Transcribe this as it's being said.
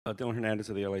Dylan Hernandez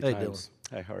of the LA Hey, Times.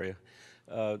 Dylan. Hi, how are you?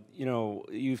 You know,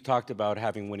 you've talked about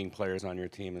having winning players on your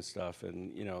team and stuff,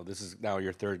 and you know, this is now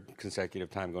your third consecutive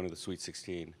time going to the Sweet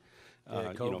 16. Yeah, You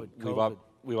know, COVID.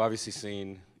 we've obviously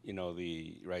seen, you know,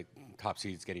 the top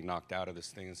seeds getting knocked out of this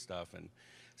thing and stuff, and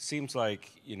seems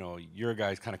like, you know, your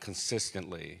guys kind of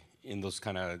consistently in those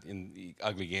kind of in the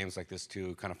ugly games like this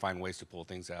too, kind of find ways to pull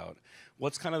things out.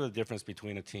 What's kind of the difference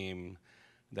between a team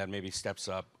that maybe steps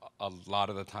up a lot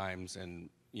of the times and,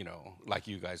 you know, like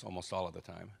you guys almost all of the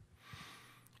time?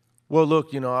 Well,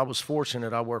 look, you know, I was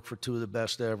fortunate. I worked for two of the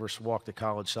best to ever walk the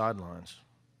college sidelines.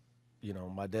 You know,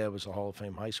 my dad was a Hall of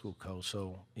Fame high school coach,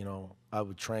 so, you know, I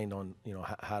would train on, you know,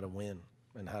 how to win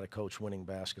and how to coach winning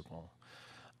basketball.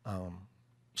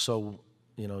 So,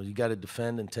 you know, you got to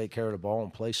defend and take care of the ball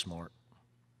and play smart.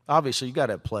 Obviously, you got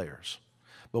to have players,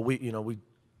 but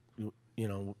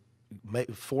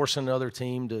forcing the other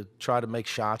team to try to make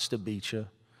shots to beat you,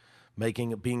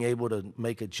 being able to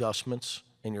make adjustments,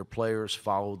 and your players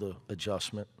follow the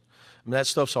adjustment. I mean, that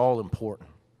stuff's all important.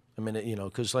 I mean, you know,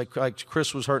 because like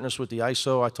Chris was hurting us with the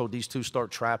ISO, I told these two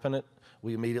start trapping it.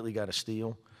 We immediately got a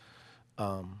steal.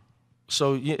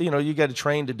 So, you know, you got to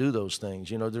train to do those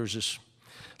things. You know, there's this,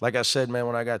 like I said, man,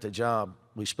 when I got the job,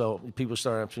 people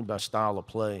started asking about style of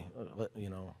play, you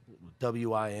know,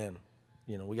 WIN.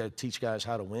 You know, we got to teach guys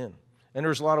how to win. And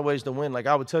there's a lot of ways to win. Like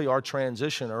I would tell you, our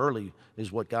transition early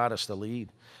is what got us the lead.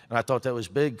 And I thought that was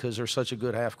big because they're such a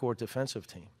good half-court defensive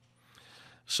team.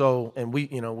 So, and we,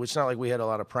 you know, it's not like we had a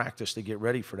lot of practice to get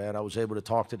ready for that. I was able to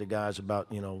talk to the guys about,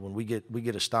 you know, when we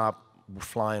get a stop, we're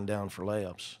flying down for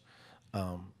layups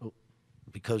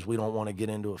because we don't want to get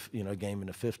into a game in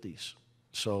the 50s.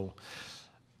 So,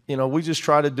 you know, we just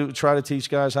try to teach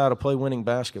guys how to play winning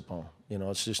basketball. You know,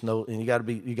 it's just and you got to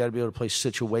be able to play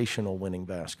situational winning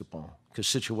basketball because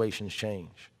situations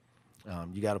change.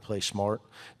 You got to play smart.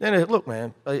 Then look,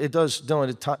 man, it does.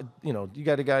 Dylan, you know, you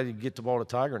got a guy to get the ball to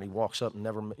Tiger and he walks up and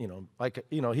never, you know, like,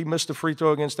 you know, he missed a free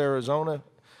throw against Arizona,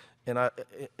 and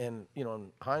you know,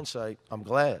 in hindsight, I'm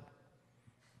glad.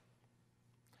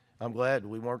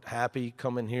 We weren't happy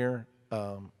coming here,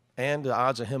 and the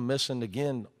odds of him missing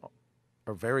again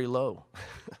are very low.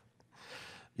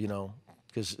 You know,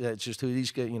 because that's just who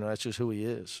you know, that's just who he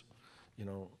is. You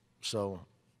know, so.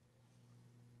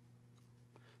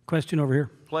 Question over here.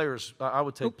 Players, I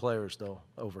would take players, though,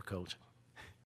 over coaching.